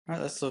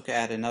Alright, let's look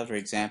at another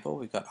example.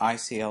 We've got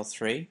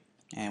ICL3,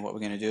 and what we're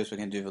going to do is we're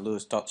going to do the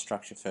Lewis dot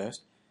structure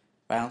first.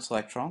 Valence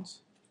electrons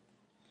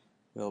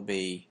will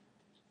be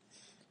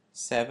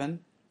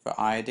 7 for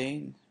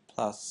iodine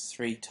plus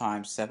 3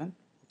 times 7.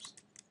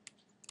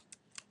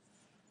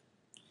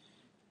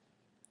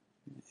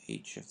 Oops.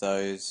 Each of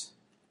those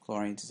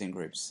chlorines is in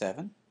group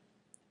 7.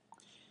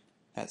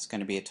 That's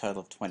going to be a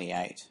total of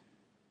 28.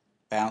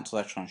 Valence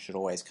electrons should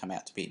always come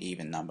out to be an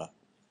even number.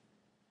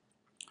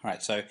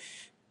 Alright, so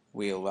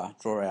we'll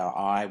draw our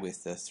eye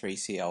with the 3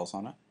 Cl's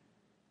on it,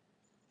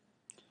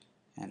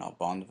 and I'll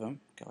bond them.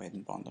 Go ahead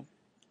and bond them.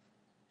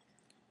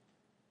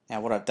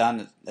 Now what I've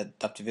done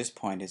up to this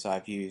point is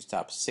I've used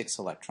up 6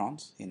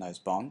 electrons in those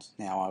bonds.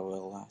 Now I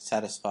will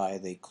satisfy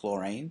the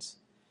chlorines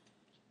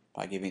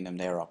by giving them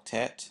their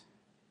octet.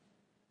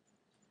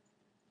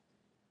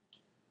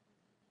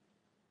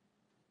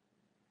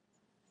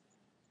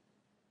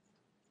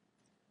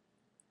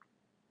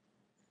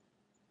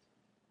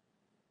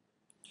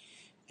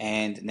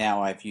 And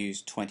now I've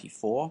used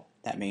 24.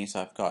 That means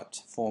I've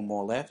got 4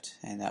 more left,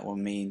 and that will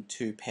mean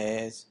 2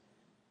 pairs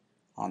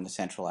on the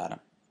central atom.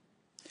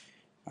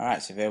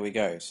 Alright, so there we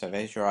go. So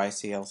there's your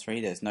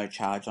ICL3. There's no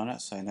charge on it,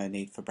 so no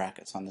need for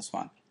brackets on this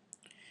one.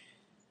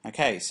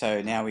 Okay,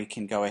 so now we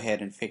can go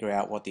ahead and figure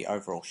out what the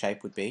overall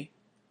shape would be.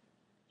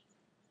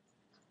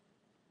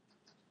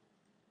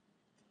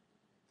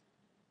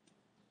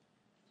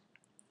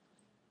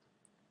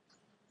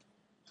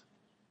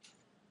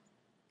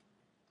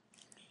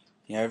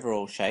 The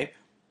overall shape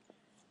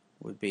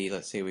would be,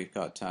 let's see, we've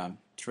got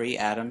 3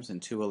 atoms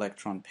and 2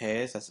 electron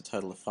pairs. That's a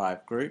total of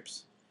 5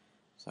 groups.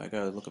 So I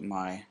go look at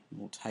my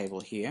little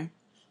table here.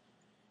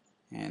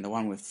 And the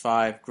one with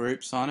 5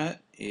 groups on it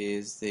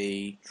is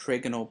the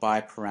trigonal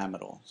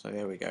bipyramidal. So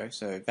there we go.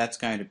 So that's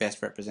going to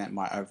best represent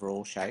my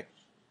overall shape.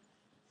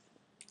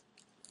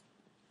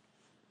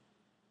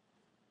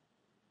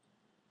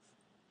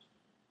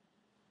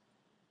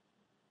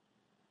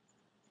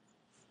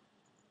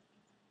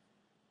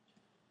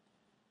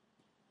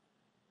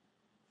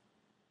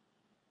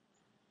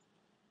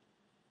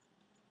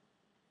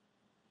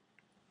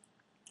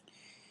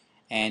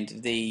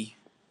 And the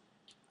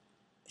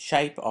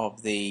shape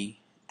of the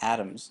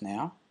atoms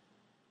now,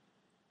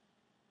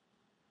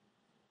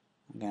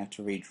 I'm going to have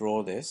to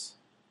redraw this,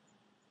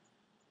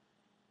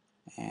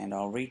 and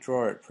I'll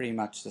redraw it pretty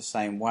much the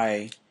same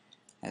way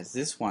as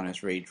this one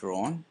is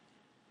redrawn.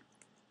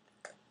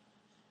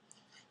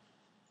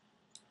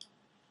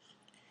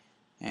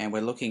 And we're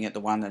looking at the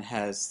one that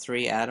has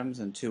 3 atoms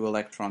and 2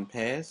 electron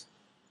pairs.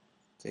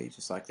 See,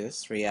 just like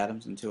this, 3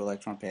 atoms and 2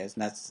 electron pairs,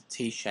 and that's the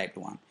T-shaped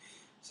one.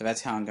 So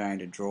that's how I'm going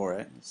to draw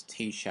it. It's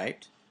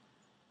T-shaped.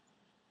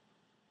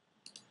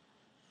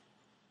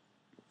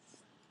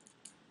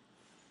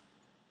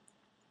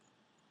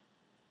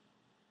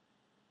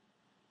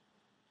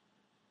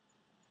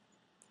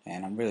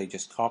 And I'm really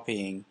just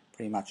copying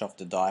pretty much off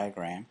the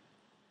diagram.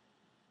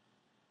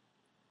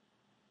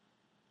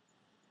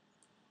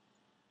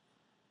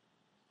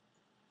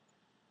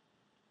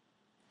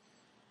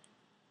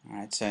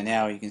 Alright, so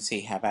now you can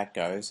see how that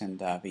goes, and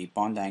the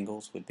bond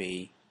angles would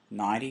be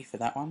 90 for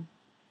that one.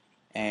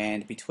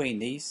 And between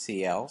these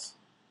CLs,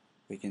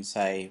 we can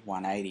say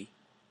 180.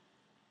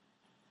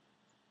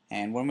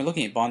 And when we're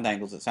looking at bond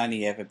angles, it's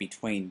only ever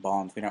between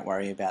bonds. We don't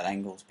worry about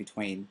angles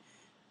between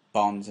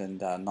bonds and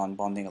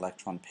non-bonding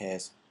electron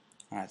pairs.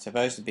 Alright, so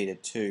those would be the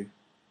two.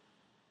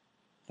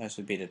 Those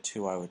would be the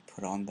two I would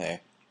put on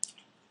there.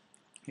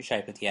 The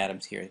shape of the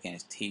atoms here again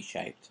is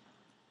T-shaped.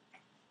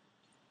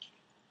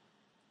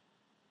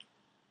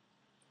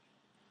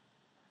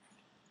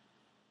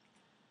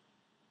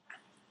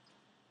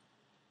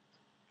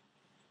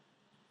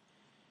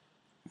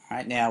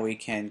 Alright, now we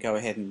can go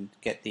ahead and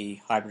get the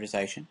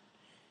hybridization.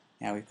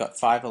 Now we've got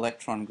 5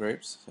 electron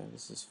groups, so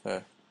this is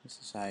A,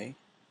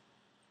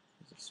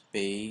 this is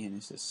B, and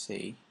this is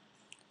C.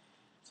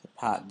 So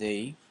part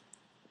D,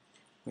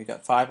 we've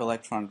got 5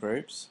 electron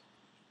groups,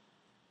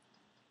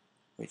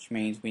 which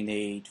means we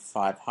need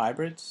 5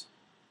 hybrids.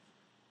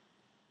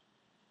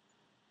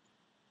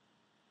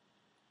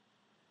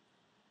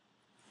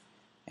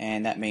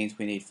 And that means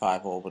we need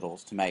 5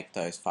 orbitals to make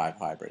those 5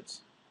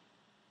 hybrids.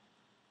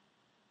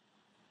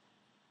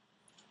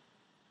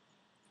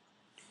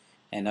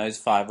 And those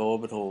 5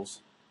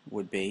 orbitals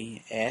would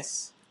be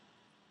S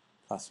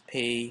plus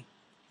P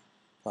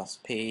plus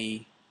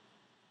P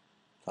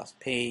plus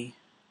P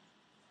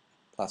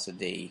plus a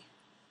D.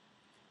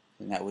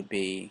 And that would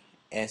be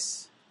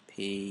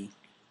SP3D.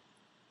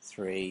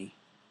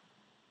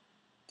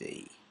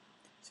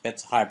 So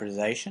that's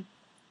hybridization.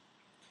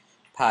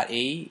 Part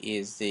E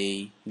is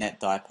the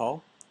net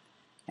dipole.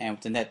 And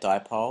with the net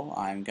dipole,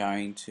 I'm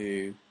going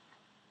to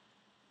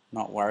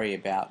not worry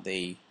about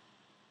the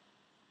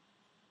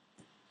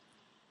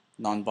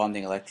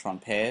non-bonding electron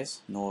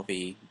pairs, nor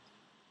the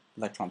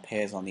electron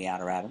pairs on the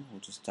outer atom. We'll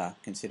just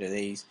consider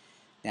these.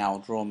 Now I'll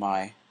draw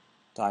my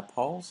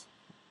dipoles,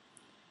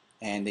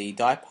 and the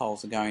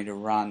dipoles are going to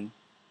run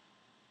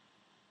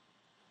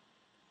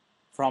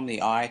from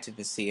the I to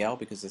the Cl,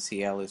 because the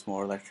Cl is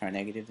more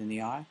electronegative than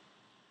the I.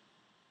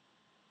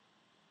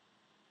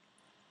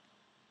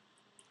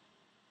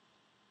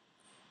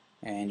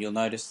 And you'll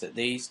notice that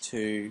these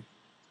two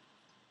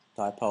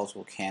dipoles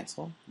will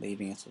cancel,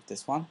 leaving us with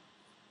this one,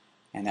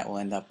 and that will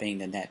end up being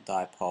the net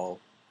dipole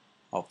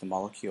of the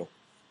molecule.